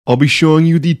I'll be showing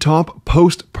you the top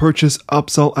post-purchase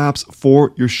upsell apps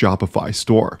for your Shopify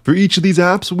store. For each of these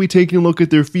apps, we'll be taking a look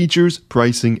at their features,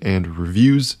 pricing, and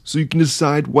reviews so you can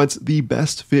decide what's the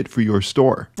best fit for your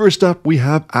store. First up, we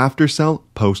have AfterSell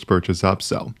post-purchase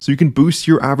upsell. So you can boost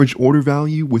your average order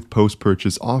value with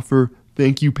post-purchase offer,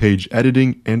 thank you page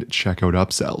editing, and checkout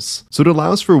upsells. So it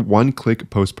allows for one-click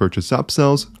post-purchase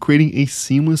upsells, creating a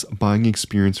seamless buying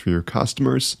experience for your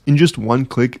customers. In just one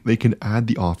click, they can add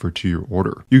the offer to your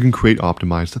order. You can create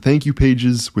optimized thank you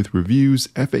pages with reviews,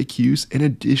 FAQs, and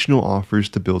additional offers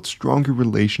to build stronger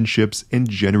relationships and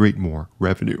generate more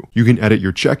revenue. You can edit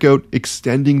your checkout,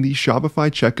 extending the Shopify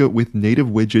checkout with native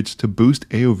widgets to boost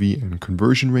AOV and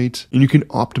conversion rate, and you can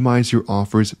optimize your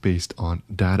offers based on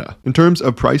data. In terms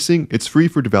of pricing, it's free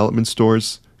for development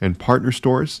stores and partner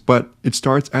stores, but it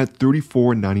starts at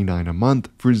 $34.99 a month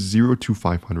for 0 to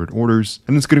 500 orders,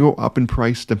 and it's going to go up in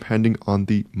price depending on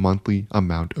the monthly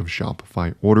amount of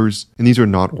Shopify orders, and these are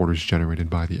not orders generated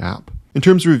by the app. In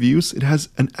terms of reviews, it has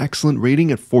an excellent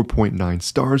rating at 4.9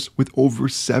 stars with over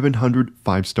 700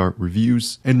 5-star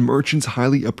reviews, and merchants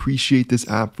highly appreciate this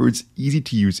app for its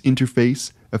easy-to-use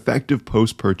interface, effective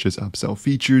post-purchase upsell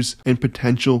features, and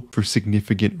potential for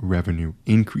significant revenue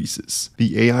increases.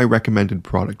 The AI recommended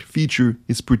product feature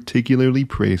is particularly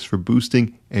praised for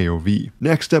boosting AOV.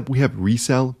 Next up, we have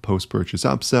ReSell post-purchase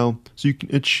upsell, so you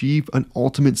can achieve an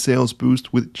ultimate sales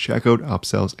boost with checkout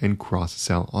upsells and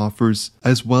cross-sell offers,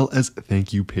 as well as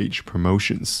thank you page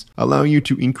promotions, allowing you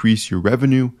to increase your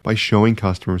revenue by showing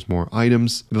customers more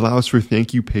items. It allows for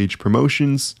thank you page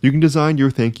promotions. You can design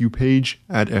your thank you page,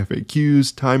 add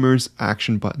FAQs, timers,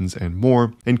 action buttons, and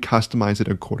more, and customize it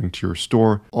according to your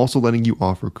store, also letting you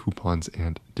offer coupons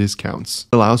and discounts.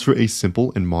 It allows for a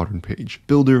simple and modern page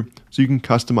builder, so you can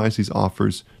customize these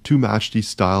offers to match the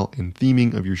style and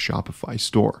theming of your Shopify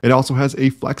store. It also has a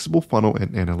flexible funnel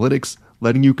and analytics,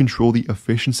 letting you control the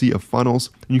efficiency of funnels,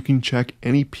 and you can check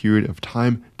any period of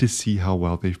time to see how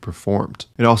well they've performed.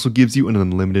 It also gives you an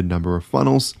unlimited number of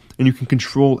funnels, and you can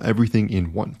control everything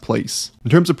in one place. In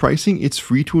terms of pricing, it's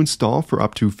free to install for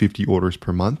up to 50 orders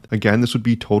per month. Again, this would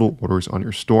be total orders on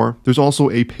your store. There's also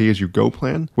a pay-as-you-go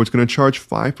plan, where it's going to charge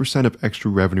 5% of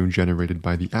extra revenue generated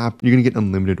by the app. You're going to get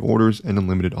unlimited orders and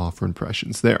unlimited offer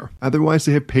impressions there. Otherwise,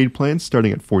 they have paid plans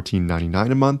starting at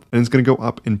 $14.99 a month, and it's going to go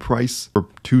up in price for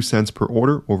 2 cents per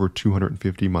order over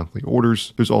 250 monthly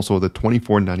orders. There's also the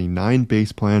 $24.99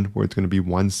 base plan, where it's going to be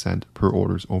 1 cent per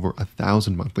orders over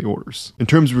 1,000 monthly orders. In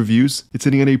terms of reviews, it's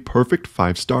sitting at a perfect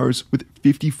 5 stars with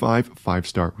 55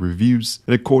 5-star reviews.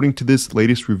 And according to this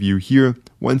latest review here,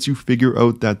 once you figure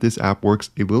out that this app works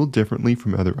a little differently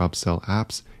from other upsell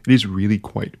apps, it is really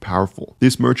quite powerful.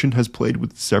 This merchant has played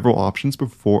with several options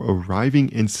before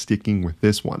arriving and sticking with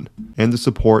this one. And the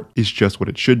support is just what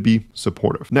it should be,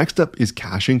 supportive. Next up is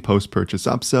KaChing Post Purchase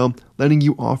Upsell, letting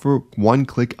you offer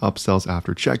one-click upsells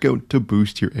after checkout to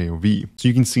boost your AOV. So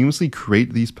you can seamlessly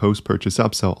create these post-purchase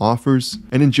upsell offers,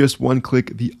 and in just one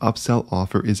click, the upsell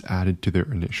offer is added to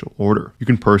their initial order. You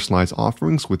can personalize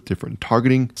offerings with different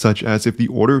targeting, such as if the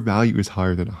order value is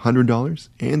higher than $100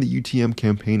 and the UTM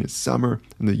campaign is summer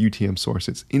and the UTM source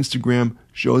is Instagram,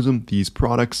 shows them these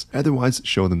products, otherwise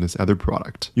show them this other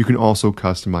product. You can also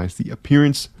customize the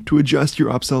appearance to adjust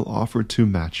your upsell offer to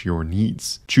match your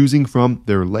needs. Choosing from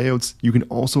their layouts, you can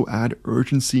also add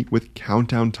urgency with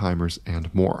countdown timers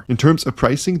and more. In terms of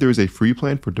pricing, there is a free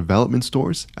plan for development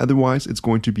stores. Otherwise, it's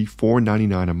going to be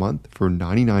 $4.99 a month for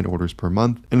 99 orders per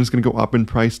month, and it's going to go up in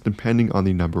price depending on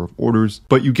the number of orders,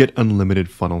 but you get unlimited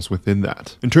funnels within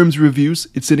that. In terms of reviews,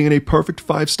 it's sitting at a perfect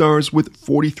 5 stars with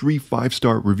 43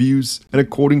 5-star reviews, and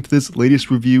according to this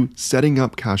latest review, setting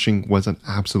up KaChing was an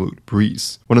absolute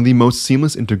breeze. One of the most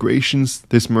seamless integrations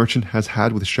this merchant has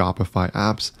had with Shopify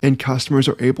apps, and customers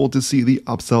are able to see the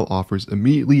upsell offers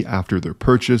immediately after their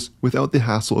purchase without the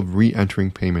hassle of re-entering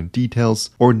payment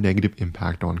details or negative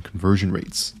impact on conversion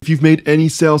rates. If you've made any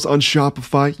sales on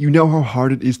Shopify, you know how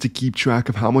hard it is to keep track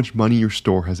of how much money your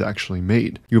store has actually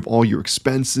made. You have all your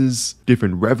expenses,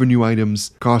 different revenue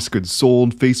items, cost of goods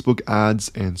sold, Facebook ads,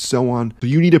 and so on. So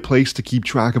you need a place to keep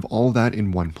track of all that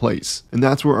in one place. And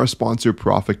that's where our sponsor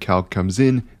Profit Calc comes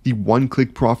in, the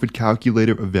one-click profit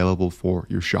calculator available for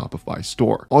your Shopify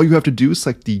store. All you have to do is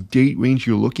select the date range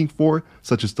you're looking for,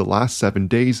 such as the last 7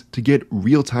 days, to get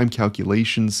real-time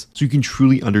calculations so you can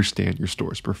truly understand your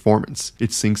store's performance.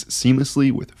 It syncs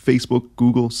seamlessly with Facebook,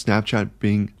 Google, Snapchat,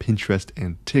 Bing, Pinterest,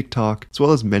 and TikTok, as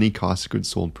well as many cost of goods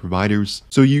sold providers,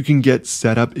 so you can get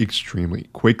set up extremely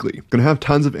quickly. It's gonna have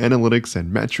tons of analytics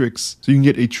and metrics, so you can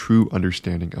get a true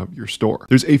understanding of your store.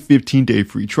 There's a 15-day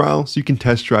free trial, so you can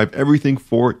test drive everything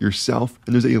for for yourself,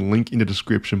 and there's a link in the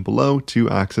description below to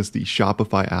access the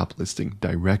Shopify app listing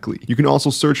directly. You can also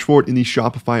search for it in the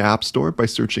Shopify App Store by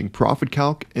searching Profit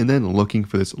Calc and then looking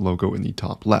for this logo in the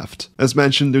top left. As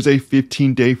mentioned, there's a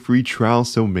 15-day free trial,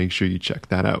 so make sure you check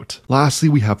that out. Lastly,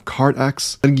 we have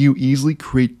CartX, letting you easily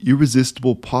create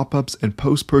irresistible pop-ups and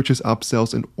post-purchase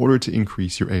upsells in order to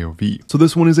increase your AOV. So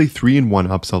this one is a 3-in-1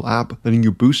 upsell app, letting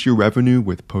you boost your revenue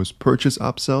with post-purchase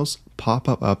upsells,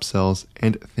 pop-up upsells,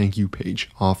 and thank you page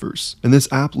offers. And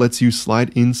this app lets you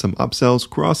slide in some upsells,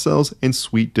 cross-sells, and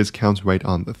sweet discounts right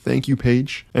on the thank you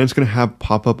page. And it's going to have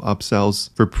pop-up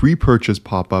upsells for pre-purchase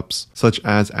pop-ups, such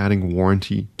as adding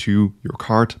warranty to your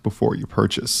cart before you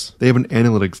purchase. They have an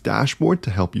analytics dashboard to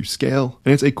help you scale,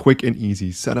 and it's a quick and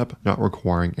easy setup, not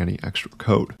requiring any extra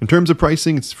code. In terms of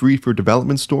pricing, it's free for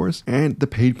development stores, and the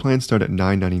paid plans start at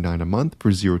 $9.99 a month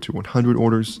for 0 to 100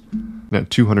 orders. And at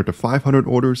 200 to 500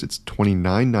 orders, it's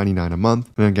 $29.99 a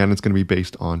month. And again, it's going to be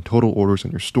based on total orders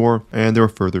in your store, and there are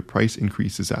further price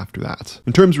increases after that.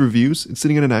 In terms of reviews, it's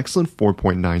sitting at an excellent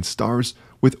 4.9 stars,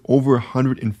 with over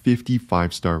 150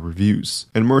 5-star reviews.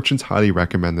 And merchants highly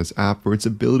recommend this app for its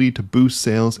ability to boost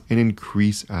sales and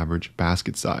increase average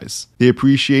basket size. They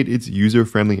appreciate its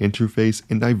user-friendly interface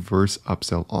and diverse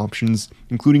upsell options,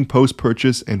 including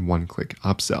post-purchase and one-click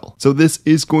upsell. So this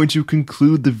is going to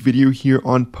conclude the video here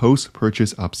on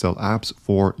post-purchase upsell apps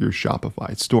for your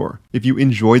Shopify store. If you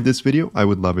enjoyed this video, I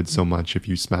would love it so much if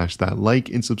you smash that like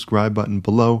and subscribe button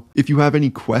below. If you have any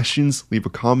questions, leave a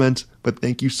comment. But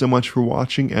thank you so much for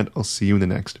watching, and I'll see you in the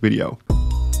next video.